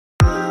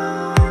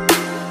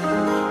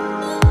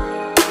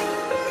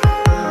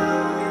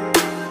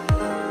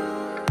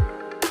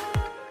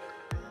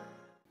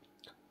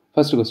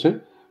First question,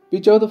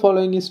 which of the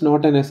following is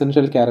not an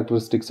essential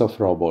characteristics of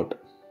robot?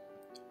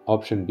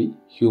 Option B,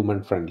 human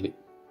friendly.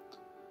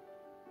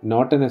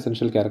 Not an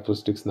essential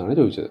characteristics എന്നാണ്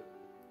ചോദിച്ചത്.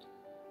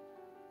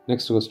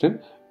 Next question,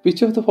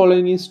 which of the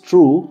following is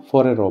true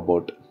for a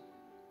robot?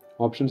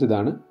 Options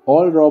ഇതാണ്.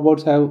 All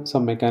robots have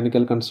some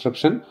mechanical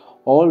construction.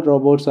 All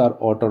robots are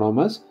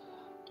autonomous.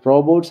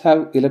 Robots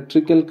have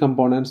electrical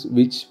components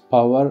which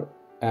power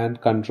and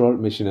control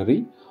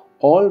machinery.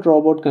 All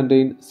robots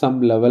contain some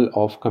level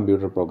of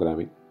computer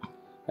programming.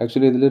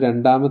 Actually ഇതിൽ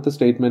രണ്ടാമത്തെ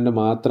statement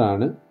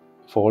മാത്രമാണ്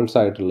false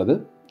ആയിട്ടുള്ളത്,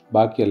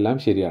 ബാക്കിയെല്ലാം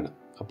ശരിയാണ്.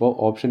 അപ്പോൾ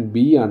option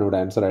B ആണ് ഇവിടെ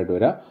answer ആയിട്ട്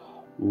വരിക.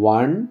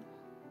 1,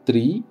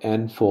 3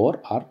 and 4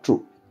 are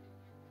true.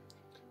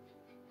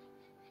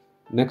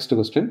 Next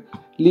question,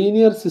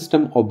 linear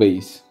system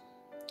obeys.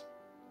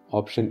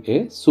 Option A,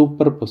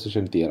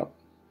 superposition theorem.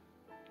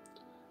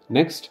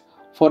 Next,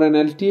 for an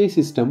LTI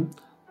system,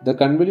 the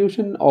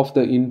convolution of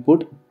the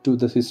input to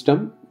the system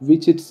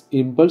which its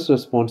impulse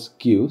response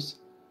gives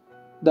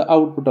the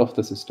output of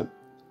the system.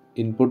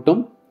 ഇൻപുട്ടും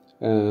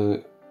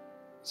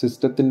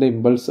സിസ്റ്റത്തിൻ്റെ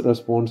impulse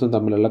റെസ്പോൺസും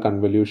തമ്മിലുള്ള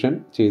convolution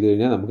ചെയ്ത്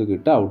കഴിഞ്ഞാൽ നമുക്ക്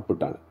കിട്ടുക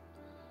ഔട്ട്പുട്ടാണ്.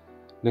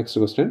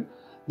 Next question,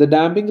 the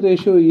damping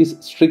ratio is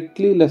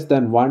strictly less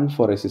than 1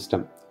 for a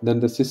system, then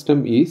the system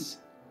is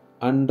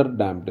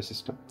under-damped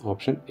system.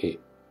 Option A.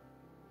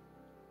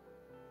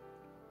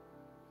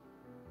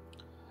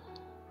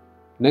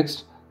 Next,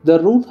 the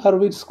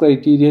Routh-Hurwitz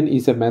criterion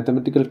is a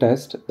mathematical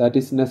test that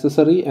is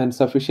necessary and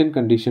sufficient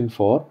condition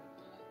for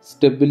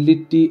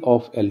stability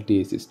of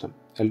LTI system.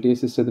 LTI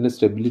system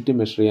stability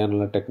measure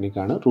ചെയ്യാനുള്ള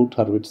ടെക്നിക്കാണ്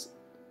Routh-Hurwitz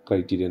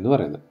criterion എന്ന്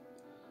പറയുന്നത്.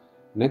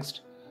 Next,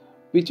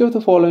 which of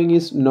the following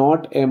is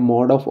not a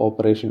mode of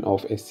operation of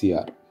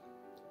SCR?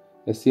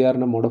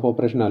 SCRൻ്റെ mode of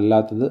operation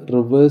അല്ലാത്തത്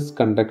reverse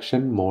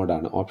conduction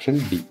മോഡാണ്. Option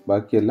D.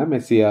 ബാക്കിയെല്ലാം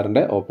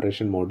SCRൻ്റെ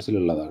operation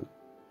മോഡ്സിലുള്ളതാണ്.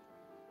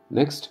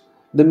 Next,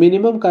 the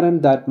minimum current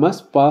that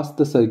must pass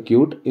the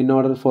circuit in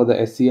order for the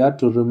SCR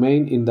to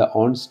remain in the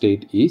on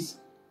state is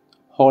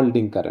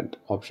holding current.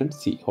 Option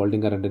C.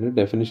 Holding currentൻ്റെ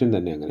definition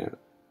തന്നെ അങ്ങനെയാണ്.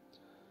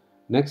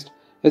 Next,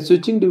 a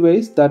switching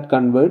device that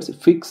converts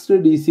fixed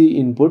DC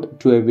input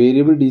to a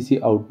variable DC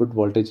output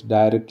voltage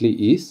directly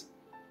is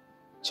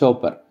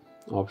chopper.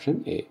 Option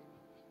A.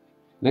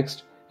 Next,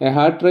 a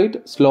heart rate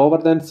slower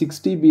than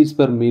 60 beats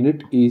per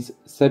minute is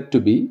said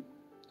to be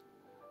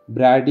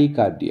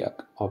bradycardiac.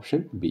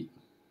 Option B.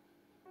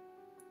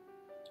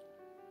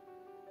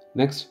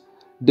 Next,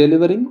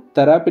 delivering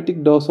therapeutic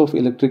dose of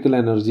electrical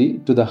energy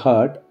to the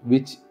heart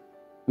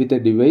with a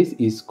device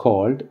is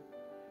called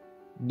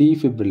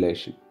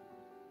defibrillation.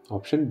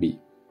 Option B.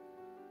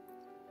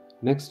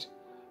 Next,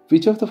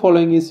 which of the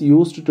following is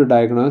used to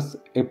diagnose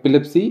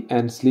epilepsy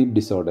and sleep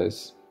disorders?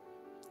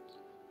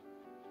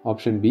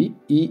 Option B,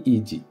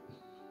 EEG.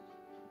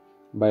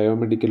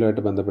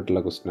 ബയോമെഡിക്കലുമായിട്ട്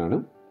ബന്ധപ്പെട്ടുള്ള question ആണ്.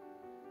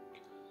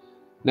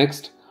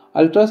 Next,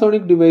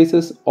 ultrasonic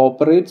devices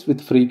operates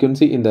with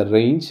frequency in the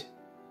range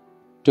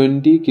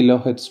 20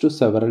 kHz to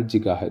several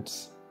GHz.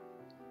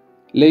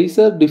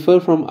 Laser differ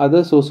from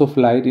other source of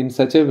light in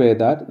such a way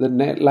that the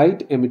light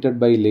emitted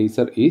by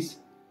laser is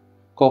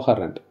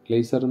coherent.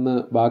 ലേസറിന്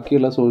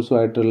ബാക്കിയുള്ള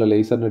സോഴ്സുമായിട്ടുള്ള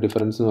ലേസറിൻ്റെ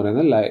difference എന്ന്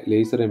പറയുന്നത്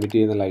laser emit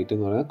ചെയ്യുന്ന light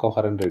എന്ന് പറയുന്നത്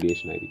coherent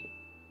radiation ആയിരിക്കും.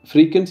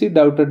 Frequency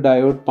doubted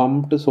diode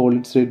pumped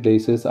solid state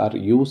lasers are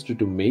used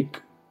to make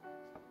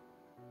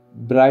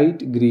bright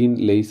green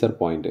laser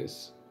pointers.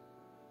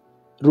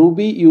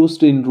 Ruby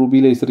used in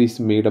ruby laser is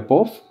made up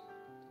of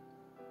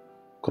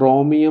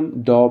chromium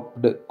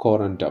doped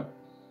corundum.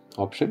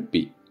 Option B.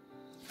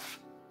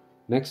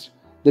 Next,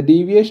 the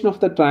deviation of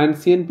the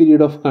transient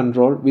period of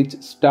control which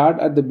start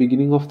at the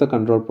beginning of the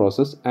control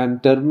process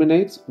and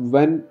terminates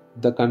when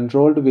the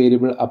controlled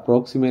variable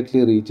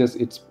approximately reaches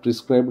its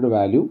prescribed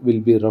value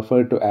will be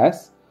referred to as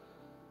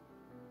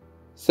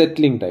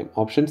settling time.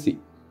 Option C.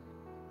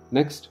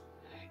 Next,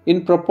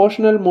 in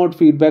proportional mode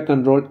feedback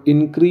control,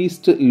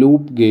 increased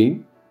loop gain,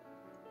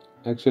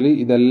 actually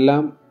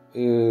ഇതെല്ലാം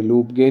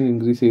loop gain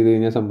increase ചെയ്ത്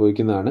കഴിഞ്ഞാൽ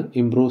സംഭവിക്കുന്നതാണ്.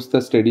 Improves the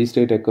steady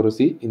state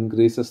accuracy,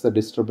 increases the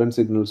disturbance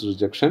signals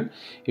rejection,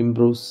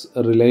 improves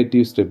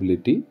relative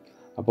stability.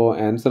 അപ്പോൾ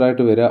answer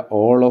ആയിട്ട് വരിക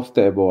all of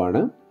the above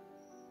ആണ്.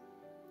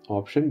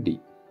 Option D.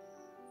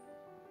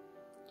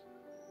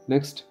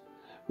 Next,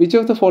 which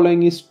of the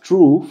following is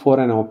true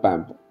for an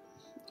op amp?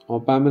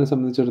 ഓപ്പാമ്പിനെ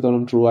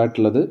സംബന്ധിച്ചിടത്തോളം true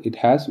ആയിട്ടുള്ളത്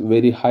it has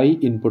very high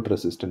input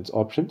resistance.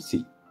 Option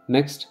C.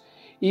 Next,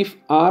 if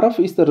RF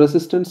is the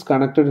resistance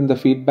connected in the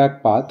feedback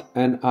path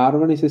and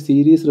R1 is a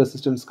series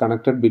resistance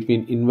connected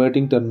between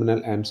inverting terminal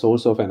and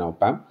source of an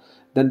op-amp,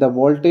 then the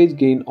voltage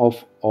gain of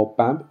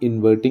op-amp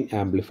inverting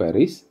amplifier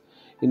is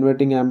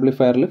inverting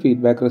amplifier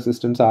feedback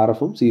resistance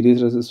RF ഉം series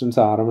resistance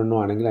R1 ഉം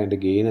ആണെങ്കിൽ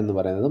അതിൻ്റെ gain എന്ന്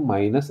പറയുന്നത്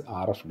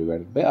 -RF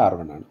divided by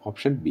R1 ആണ്.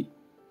 Option B.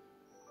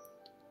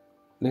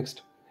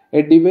 Next,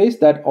 a device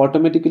that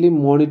automatically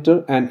monitor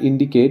and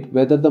indicate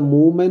whether the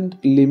movement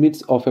limits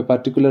of a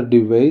particular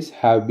device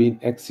have been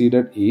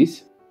exceeded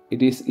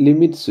is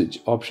limit switch.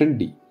 Option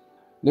D.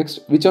 Next,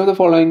 which of the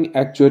following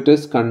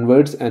actuators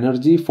converts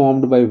energy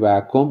formed by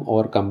vacuum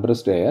or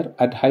compressed air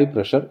at high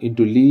pressure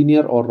into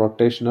linear or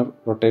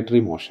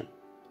rotatory motion?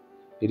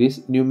 It is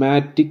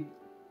pneumatic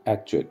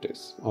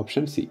actuators.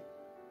 Option C.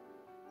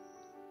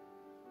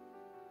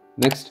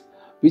 Next,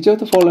 which of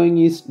the following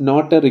is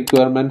not a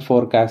requirement for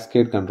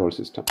cascade control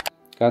system?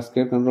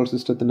 Cascade control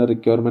system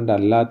requirement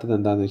അല്ലാത്തത്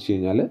എന്താണെന്ന് വെച്ച്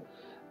കഴിഞ്ഞാൽ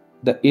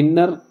the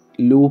inner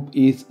loop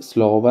is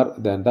slower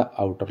than the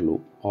outer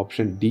loop.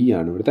 Option D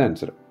ആണ് ഇവിടുത്തെ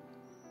answer.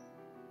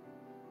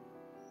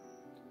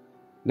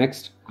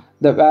 Next,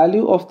 the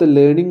value of the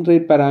learning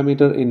rate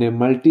parameter in a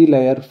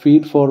multi-layer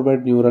feed-forward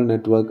neural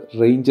network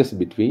ranges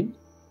between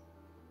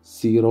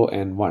 0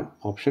 and 1.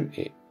 Option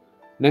A.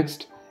 Next,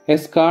 a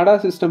SCADA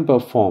system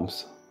performs.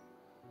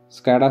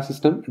 SCADA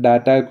system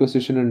data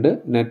acquisition ഉണ്ട്,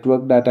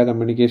 network data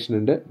communication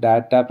ഉണ്ട്,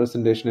 data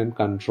presentation and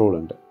control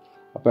ഉണ്ട്.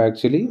 അപ്പോൾ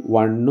actually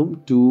 1ഉം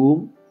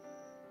 2ഉം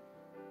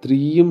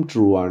 3ഉം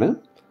true ആണ്.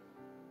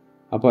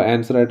 അപ്പോൾ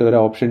answer ആയിട്ട്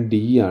വരാം option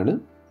D ആണ്.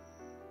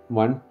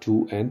 1,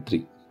 2 and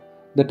 3.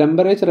 The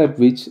temperature at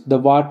which the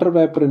water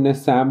vapor in a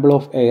sample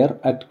of air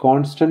at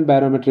constant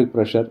barometric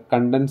pressure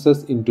condenses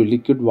into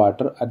liquid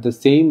water at the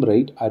same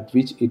rate at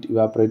which it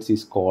evaporates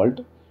is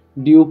called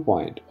dew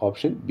point.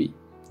 Option B.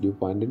 Dew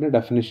point in a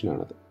definition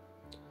ആണത്.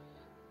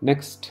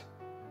 Next,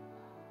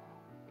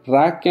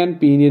 rack and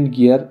pinion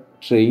gear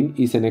train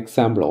is an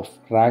example of.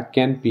 Rack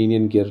and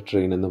pinion gear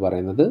train എന്ന്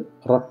പറയുന്നത്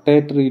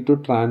rotatory to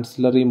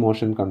translatory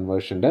motion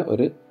conversionന്റെ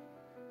ഒരു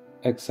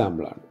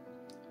example ആണ്.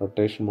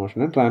 Rotation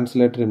മോഷനെ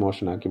translatory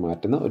motion ആക്കി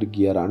മാറ്റുന്ന ഒരു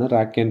gear ആണ്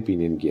rack and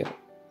pinion gear.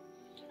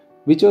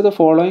 Which of the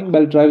following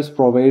belt drives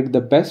provide the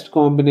best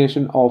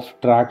combination of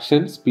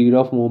traction, speed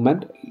of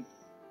movement,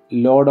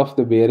 load of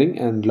the bearing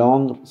and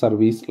long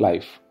service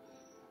life?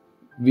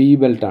 V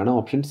belt ആണ്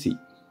option C.